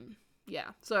 Yeah,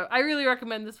 so I really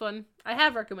recommend this one. I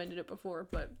have recommended it before,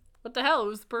 but what the hell, it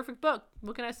was the perfect book.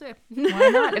 What can I say? Why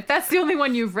not? If that's the only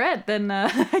one you've read, then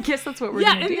I guess that's what we're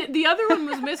gonna do. Yeah, and the other one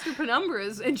was Mr.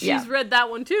 Penumbra's, and she's read that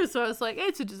one too, so I was like, hey,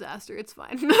 it's a disaster, it's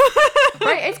fine.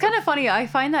 Right, it's kind of funny. I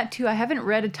find that too. I haven't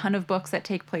read a ton of books that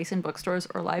take place in bookstores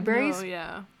or libraries. Oh,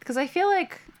 yeah. Because I feel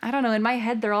like, I don't know, in my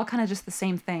head, they're all kind of just the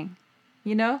same thing.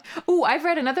 You know? Oh, I've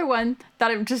read another one that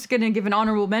I'm just going to give an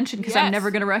honorable mention because I'm never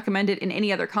going to recommend it in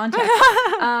any other context.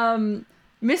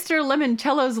 Mr.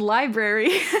 Limoncello's Library.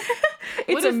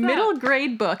 It's a middle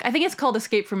grade book. I think it's called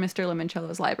Escape from Mr.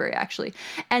 Limoncello's Library, actually.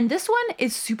 And this one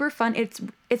is super fun. It's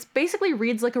basically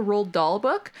reads like a Roald Dahl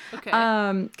book. Okay.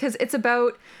 Because it's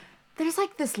about... There's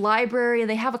like this library,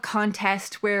 they have a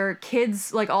contest where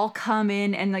kids like all come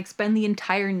in and like spend the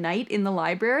entire night in the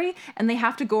library, and they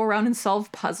have to go around and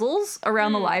solve puzzles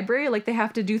around the library. Like they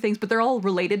have to do things, but they're all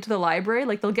related to the library.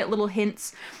 Like they'll get little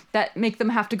hints that make them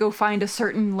have to go find a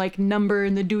certain like number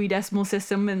in the Dewey Decimal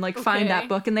System and like find that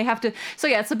book, and they have to. So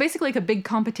yeah, it's basically like a big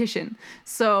competition.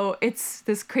 So it's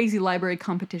this crazy library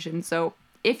competition. So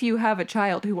if you have a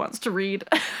child who wants to read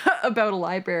about a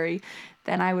library,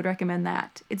 then I would recommend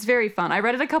that. It's very fun. I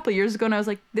read it a couple years ago and I was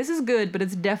like, this is good, but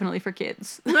it's definitely for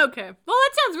kids. Okay. Well, that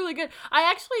sounds really good. I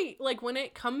actually, like, when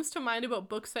it comes to mind about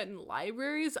books set in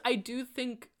libraries, I do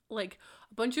think, like,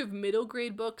 a bunch of middle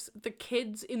grade books, the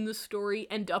kids in the story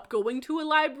end up going to a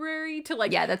library to,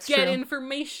 like, get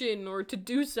information or to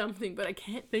do something, but I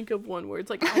can't think of one where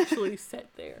it's, like, actually set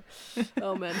there.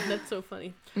 Oh, man, that's so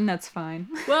funny. And that's fine.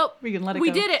 Well, we can let it go. We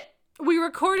did it. We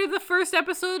recorded the first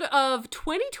episode of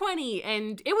 2020,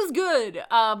 and it was good.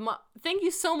 Thank you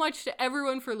so much to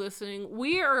everyone for listening.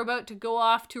 We are about to go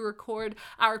off to record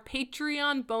our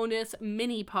Patreon bonus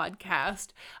mini podcast.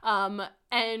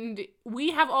 And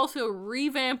we have also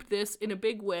revamped this in a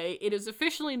big way. It is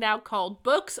officially now called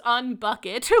Books on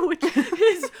Bucket, which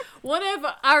is one of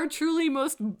our truly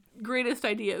most greatest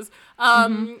ideas.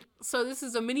 So this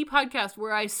is a mini podcast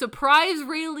where I surprise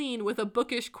Raylene with a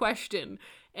bookish question.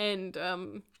 And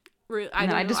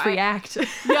I just react.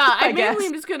 Yeah, I mainly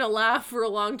am just gonna laugh for a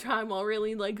long time while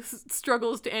really like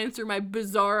struggles to answer my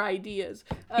bizarre ideas.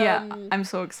 Yeah, I'm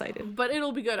so excited. But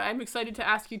it'll be good. I'm excited to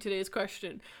ask you today's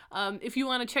question. If you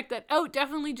want to check that out,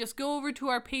 definitely just go over to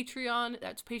our Patreon.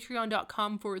 That's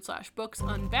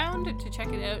patreon.com/booksunbound to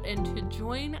check it out and to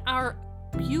join our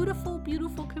beautiful,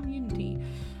 beautiful community.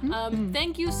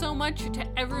 Thank you so much to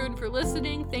everyone for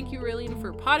listening. Thank you, Raylene,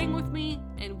 for potting with me,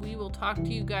 and we will talk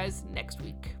to you guys next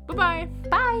week. Bye-bye.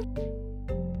 Bye.